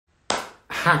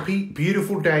Happy,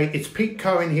 beautiful day. It's Pete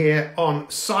Cohen here on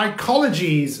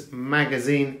Psychology's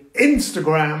magazine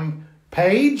Instagram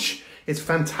page. It's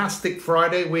Fantastic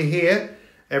Friday. We're here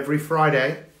every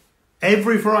Friday.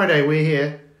 Every Friday we're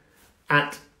here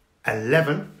at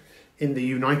 11 in the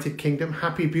United Kingdom.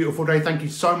 Happy, beautiful day. Thank you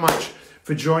so much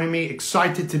for joining me.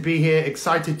 Excited to be here.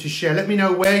 Excited to share. Let me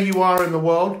know where you are in the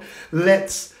world.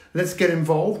 Let's get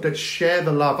involved. Let's share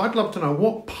the love. I'd love to know,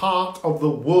 what part of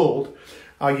the world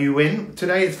are you in?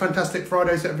 Today it's Fantastic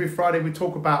Fridays. Every Friday we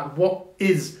talk about what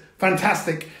is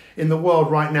fantastic in the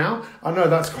world right now. I know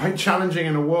that's quite challenging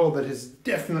in a world that has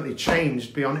definitely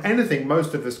changed beyond anything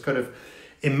most of us could have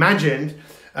imagined.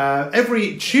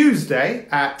 Every Tuesday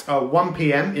at 1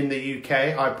 p.m. in the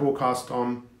UK, I broadcast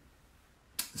on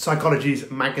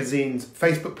Psychology's magazine's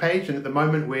Facebook page. And at the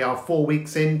moment we are 4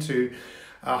 weeks into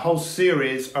a whole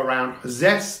series around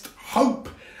zest, hope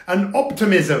and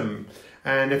optimism.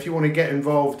 And if you want to get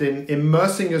involved in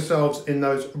immersing yourselves in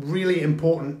those really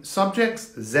important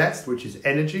subjects, zest, which is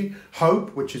energy,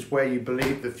 hope, which is where you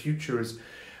believe the future is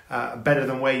better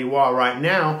than where you are right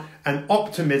now, and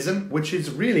optimism, which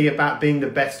is really about being the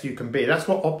best you can be. That's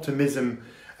what optimism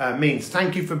means.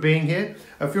 Thank you for being here.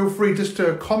 Feel free just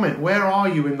to comment, where are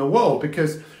you in the world?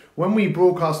 Because when we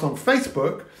broadcast on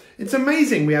Facebook, it's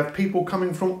amazing. We have people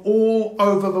coming from all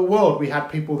over the world. We had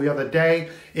people the other day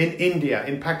in India,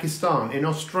 in Pakistan, in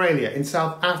Australia, in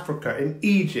South Africa, in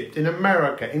Egypt, in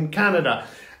America, in Canada,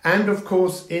 and of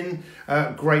course in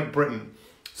Great Britain.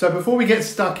 So before we get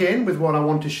stuck in with what I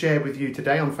want to share with you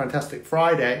today on Fantastic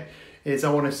Friday, I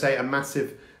want to say a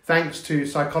massive thanks to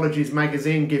Psychology's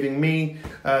magazine giving me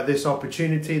this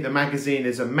opportunity. The magazine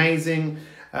is amazing.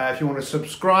 If you want to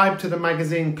subscribe to the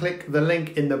magazine, click the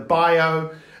link in the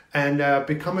bio and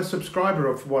become a subscriber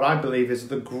of what I believe is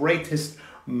the greatest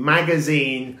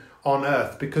magazine on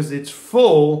earth, because it's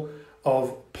full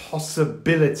of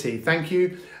possibility. Thank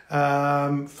you.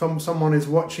 From someone who's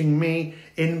watching me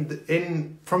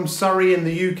from Surrey in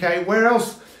the UK. Where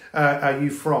else are you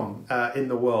from in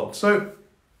the world? So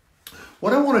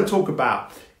what I want to talk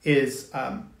about is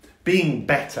being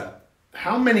better.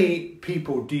 How many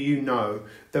people do you know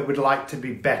that would like to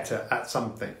be better at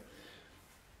something?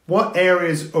 What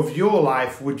areas of your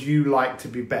life would you like to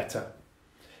be better?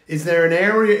 Is there an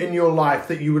area in your life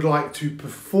that you would like to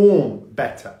perform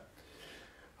better?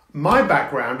 My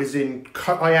background is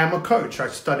I am a coach. I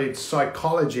studied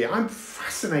psychology. I'm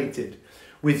fascinated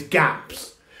with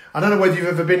gaps. I don't know whether you've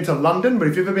ever been to London, but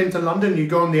if you've ever been to London, you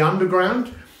go on the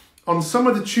underground. On some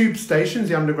of the tube stations,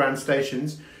 the underground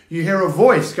stations, you hear a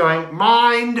voice going,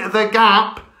 "Mind the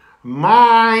gap,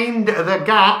 mind the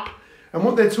gap." And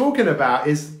what they're talking about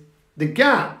is the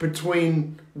gap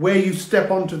between where you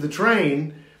step onto the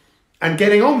train and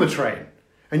getting on the train.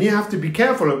 And you have to be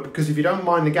careful, because if you don't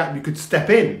mind the gap, you could step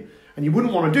in. And you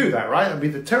wouldn't want to do that, right? That'd be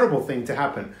the terrible thing to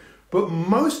happen. But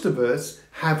most of us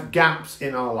have gaps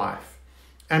in our life.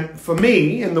 And for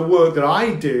me, in the work that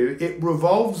I do, it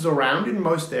revolves around, in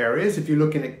most areas, if you're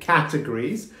looking at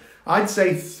categories, I'd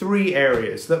say 3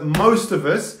 areas that most of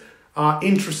us are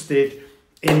interested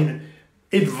in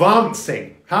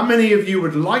advancing. How many of you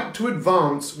would like to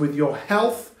advance with your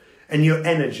health and your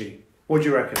energy? What do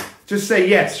you reckon? Just say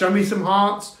yes. Show me some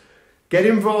hearts. Get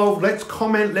involved. Let's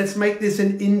comment. Let's make this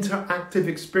an interactive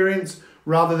experience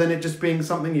rather than it just being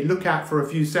something you look at for a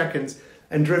few seconds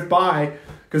and drift by,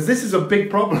 because this is a big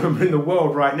problem in the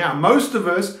world right now. Most of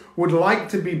us would like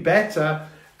to be better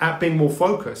at being more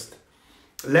focused,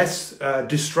 less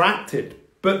distracted.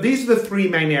 But these are the 3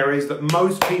 main areas that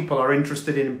most people are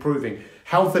interested in improving.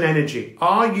 Health and energy.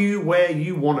 Are you where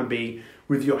you want to be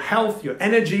with your health, your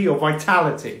energy, your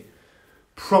vitality?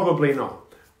 Probably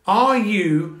not. Are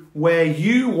you where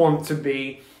you want to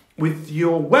be with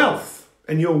your wealth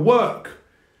and your work?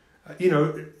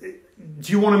 Do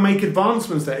you want to make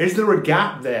advancements there? Is there a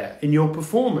gap there in your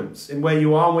performance, in where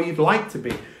you are and where you'd like to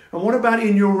be? And what about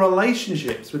in your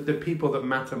relationships with the people that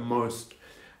matter most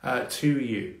to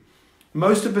you?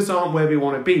 Most of us aren't where we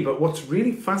want to be, but what's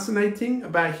really fascinating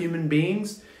about human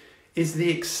beings is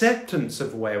the acceptance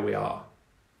of where we are.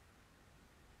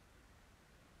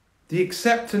 The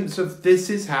acceptance of this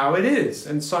is how it is.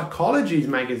 And Psychology's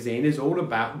magazine is all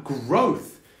about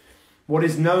growth, what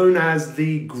is known as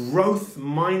the growth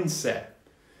mindset.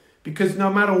 Because no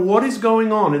matter what is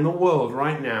going on in the world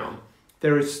right now,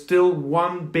 there is still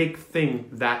one big thing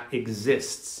that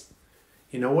exists.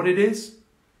 You know what it is?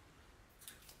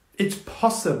 It's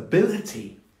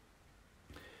possibility.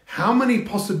 How many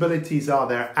possibilities are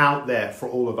there out there for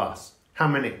all of us? How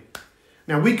many?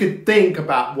 Now, we could think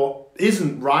about what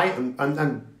isn't right,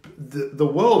 and the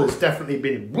world has definitely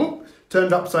been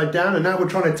turned upside down, and now we're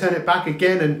trying to turn it back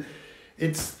again. And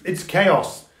It's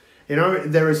chaos. You know,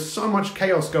 there is so much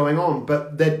chaos going on,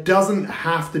 but there doesn't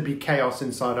have to be chaos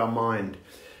inside our mind.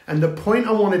 And the point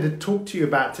I wanted to talk to you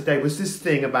about today was this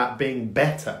thing about being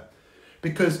better.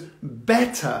 Because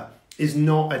better is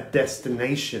not a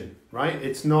destination, right?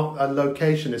 It's not a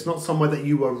location. It's not somewhere that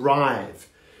you arrive.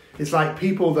 It's like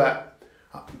people that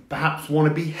perhaps want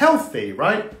to be healthy,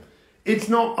 right? It's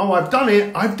not, oh, I've done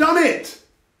it. I've done it.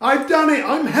 I've done it.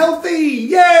 I'm healthy.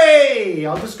 Yay!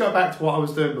 I'll just go back to what I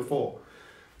was doing before.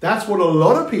 That's what a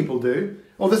lot of people do.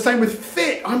 Or the same with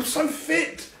fit. I'm so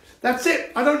fit. That's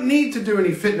it. I don't need to do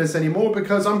any fitness anymore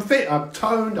because I'm fit. I'm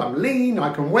toned. I'm lean.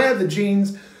 I can wear the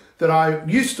jeans that I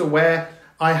used to wear.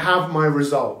 I have my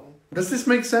result. Does this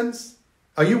make sense?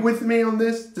 Are you with me on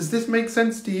this? Does this make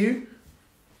sense to you?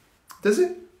 Does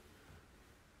it?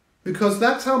 Because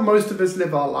that's how most of us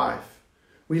live our life.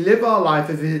 We live our life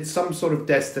if it's some sort of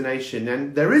destination,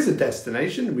 and there is a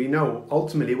destination. We know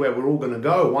ultimately where we're all going to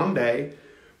go one day.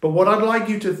 But what I'd like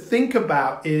you to think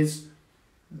about is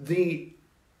the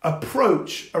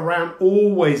approach around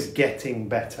always getting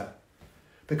better.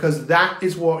 Because that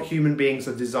is what human beings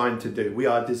are designed to do. We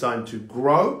are designed to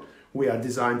grow. We are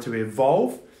designed to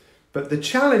evolve. But the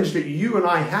challenge that you and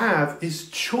I have is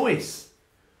choice.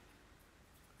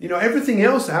 You know, everything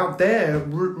else out there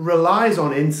relies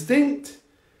on instinct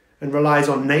and relies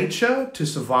on nature to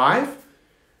survive.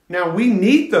 Now, we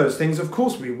need those things. Of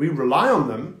course, we rely on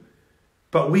them,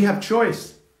 but we have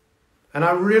choice. And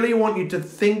I really want you to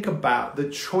think about the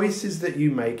choices that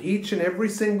you make each and every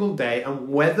single day and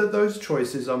whether those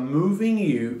choices are moving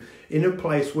you in a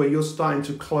place where you're starting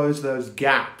to close those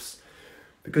gaps.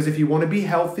 Because if you want to be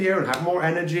healthier and have more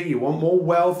energy, you want more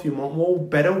wealth, you want more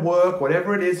better work,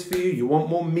 whatever it is for you, you want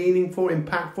more meaningful,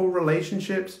 impactful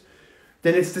relationships,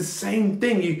 then it's the same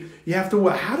thing. You have to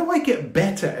work, how do I get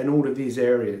better in all of these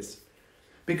areas?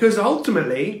 Because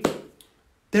ultimately,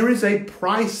 there is a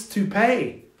price to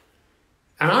pay.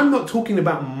 And I'm not talking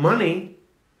about money.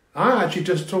 I'm actually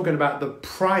just talking about the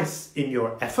price in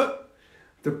your effort,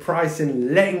 the price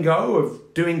in letting go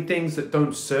of doing things that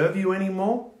don't serve you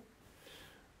anymore.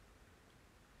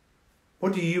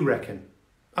 What do you reckon?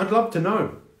 I'd love to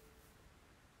know.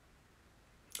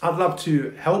 I'd love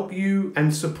to help you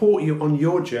and support you on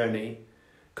your journey,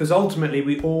 because ultimately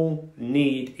we all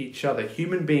need each other.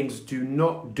 Human beings do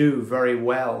not do very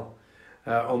well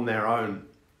on their own.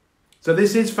 So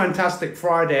this is Fantastic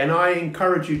Friday, and I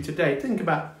encourage you today, think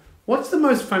about what's the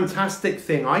most fantastic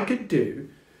thing I could do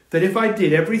that if I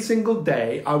did every single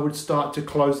day, I would start to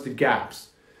close the gaps.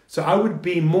 So I would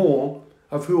be more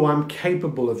of who I'm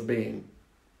capable of being.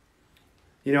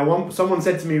 You know, someone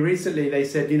said to me recently, they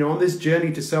said, you know, on this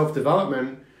journey to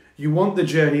self-development, you want the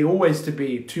journey always to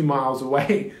be 2 miles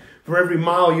away. For every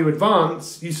mile you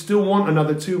advance, you still want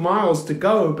another 2 miles to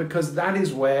go, because that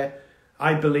is where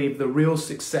I believe the real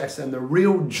success and the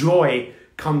real joy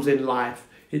comes in life.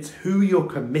 It's who you're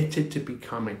committed to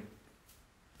becoming.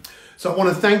 So I want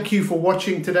to thank you for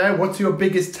watching today. What's your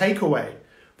biggest takeaway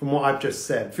from what I've just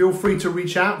said? Feel free to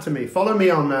reach out to me. Follow me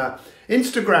on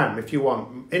Instagram if you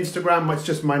want. Instagram, it's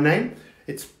just my name.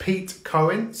 It's Pete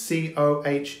Cohen,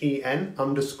 COHEN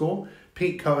 _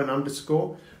 Pete Cohen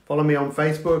 _. Follow me on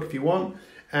Facebook if you want.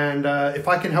 And if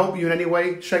I can help you in any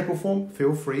way, shape or form,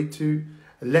 feel free to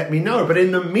let me know. But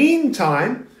in the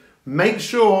meantime, make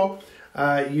sure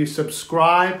you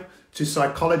subscribe to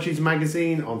Psychologies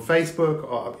Magazine on Facebook,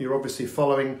 or you're obviously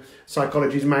following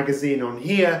Psychologies Magazine on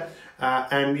here.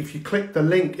 And if you click the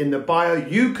link in the bio,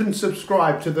 you can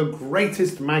subscribe to the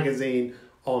greatest magazine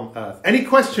on earth. Any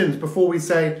questions before we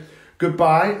say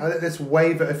goodbye? Let's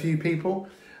wave at a few people.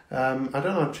 I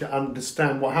don't actually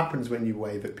understand what happens when you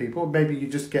wave at people. Maybe you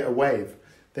just get a wave.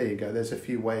 There you go. There's a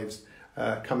few waves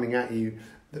coming at you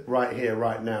right here,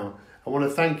 right now. I want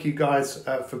to thank you guys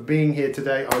for being here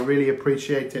today. I really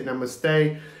appreciate it.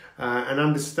 Namaste. And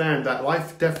understand that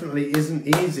life definitely isn't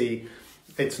easy.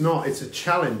 It's not. It's a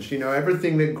challenge. You know,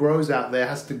 everything that grows out there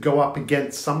has to go up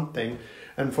against something.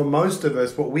 And for most of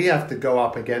us, what we have to go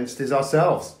up against is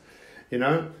ourselves. You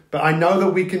know, but I know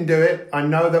that we can do it. I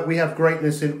know that we have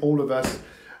greatness in all of us.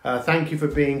 Thank you for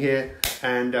being here.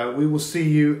 And we will see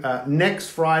you next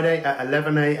Friday at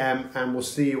 11 a.m. And we'll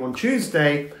see you on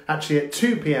Tuesday, actually at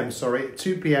 2 p.m. At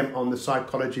 2 p.m. on the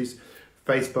Psychologies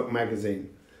Facebook magazine.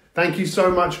 Thank you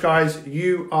so much, guys.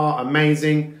 You are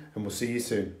amazing. And we'll see you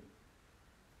soon.